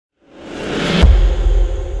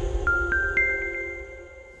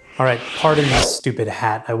All right, pardon this stupid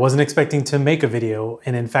hat. I wasn't expecting to make a video,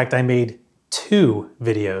 and in fact, I made 2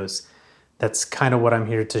 videos. That's kind of what I'm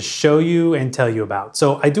here to show you and tell you about.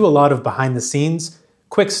 So I do a lot of behind the scenes,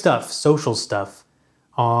 quick stuff, social stuff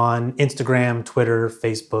on Instagram, Twitter,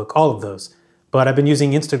 Facebook, all of those. But I've been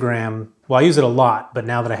using Instagram, well, I use it a lot, but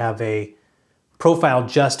now that I have a profile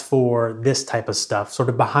just for this type of stuff, sort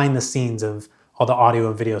of behind the scenes of all the audio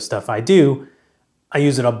and video stuff I do, I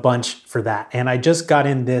use it a bunch for that. And I just got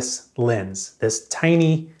in this lens, this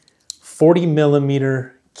tiny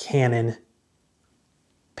 40mm Canon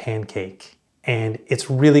pancake, and it's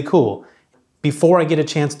really cool. Before I get a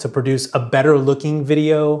chance to produce a better looking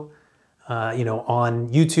video, on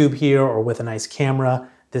YouTube here or with a nice camera,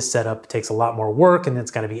 this setup takes a lot more work and it's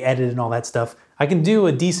got to be edited and all that stuff. I can do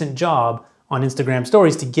a decent job on Instagram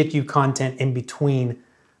stories to get you content in between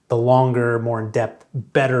the longer, more in-depth,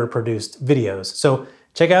 better produced videos. So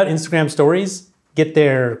check out Instagram stories, get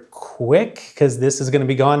there quick because this is going to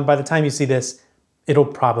be gone. By the time you see this, it'll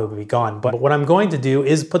probably be gone. But what I'm going to do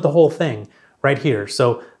is put the whole thing right here.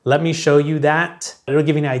 So let me show you that. It'll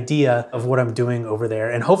give you an idea of what I'm doing over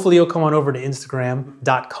there. And hopefully you'll come on over to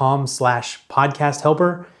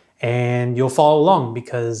instagram.com/podcasthelper and you'll follow along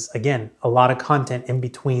because, again, a lot of content in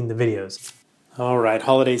between the videos. All right,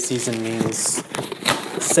 holiday season means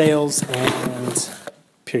sales and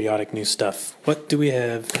periodic new stuff. What do we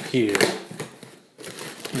have here?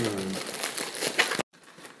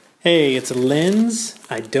 Hey, it's a lens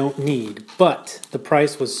I don't need, but the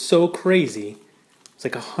price was so crazy. It's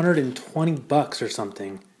like 120 bucks or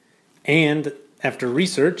something. And after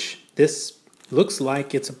research, this looks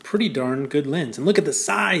like it's a pretty darn good lens. And look at the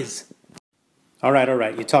size. All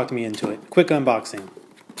right, you talked me into it. Quick unboxing.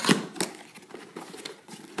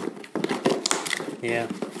 Yeah,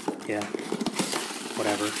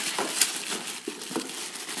 whatever.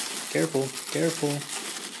 Careful.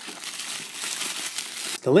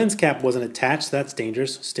 The lens cap wasn't attached, so that's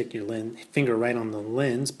dangerous. Stick your finger right on the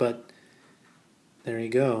lens, but there you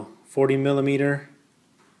go. 40mm,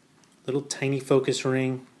 little tiny focus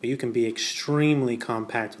ring, but you can be extremely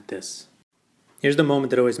compact with this. Here's the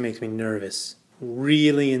moment that always makes me nervous,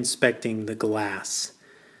 really inspecting the glass,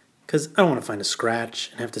 because I don't want to find a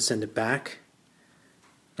scratch and have to send it back.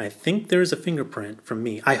 I think there's a fingerprint from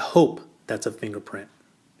me. I hope that's a fingerprint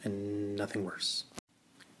and nothing worse.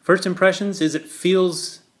 First impressions is it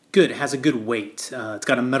feels good. It has a good weight. It's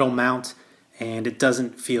got a metal mount and it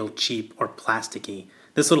doesn't feel cheap or plasticky.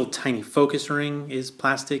 This little tiny focus ring is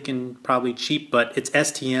plastic and probably cheap, but it's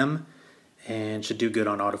STM and should do good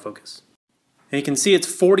on autofocus. And you can see it's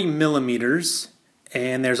 40mm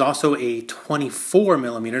and there's also a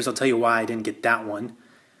 24mm. I'll tell you why I didn't get that one,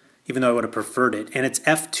 even though I would have preferred it. And it's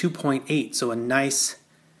f2.8, so a nice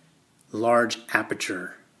large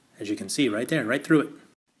aperture, as you can see right there, right through it.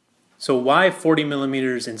 So why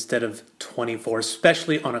 40mm instead of 24,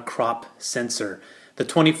 especially on a crop sensor? The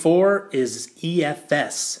 24 is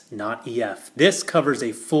EFS, not EF. This covers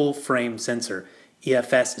a full frame sensor.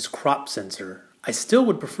 EFS is crop sensor. I still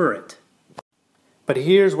would prefer it. But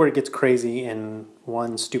here's where it gets crazy, and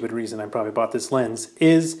one stupid reason I probably bought this lens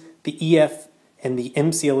is the EF and the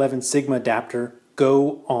MC11 Sigma adapter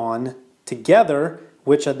go on together,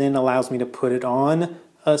 which then allows me to put it on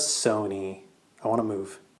a Sony. I want to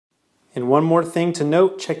move. And one more thing to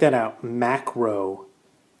note, check that out, macro.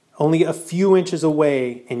 Only a few inches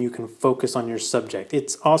away and you can focus on your subject.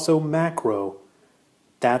 It's also macro.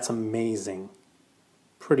 That's amazing.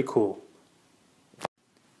 Pretty cool.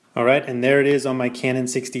 All right, and there it is on my Canon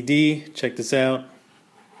 60D. Check this out.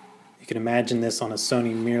 You can imagine this on a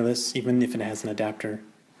Sony mirrorless, even if it has an adapter.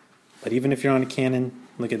 But even if you're on a Canon,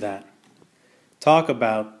 look at that. Talk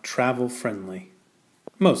about travel friendly.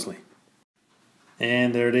 Mostly.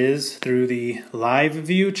 And there it is through the live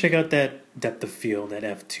view. Check out that depth of field at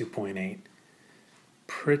f2.8.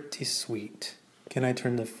 Pretty sweet. Can I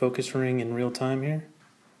turn the focus ring in real time here?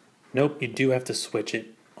 Nope, you do have to switch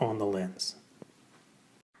it on the lens.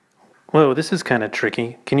 Whoa, this is kind of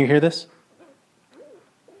tricky. Can you hear this?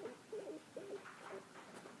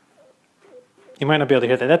 You might not be able to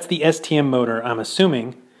hear that. That's the STM motor, I'm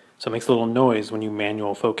assuming, so it makes a little noise when you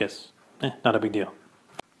manual focus. Not a big deal.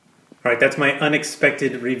 All right, that's my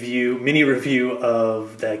unexpected review, mini review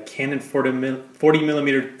of the Canon 40mm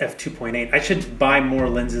f2.8. I should buy more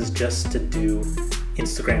lenses just to do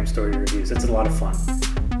Instagram story reviews. It's a lot of fun.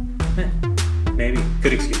 Maybe,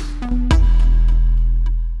 good excuse.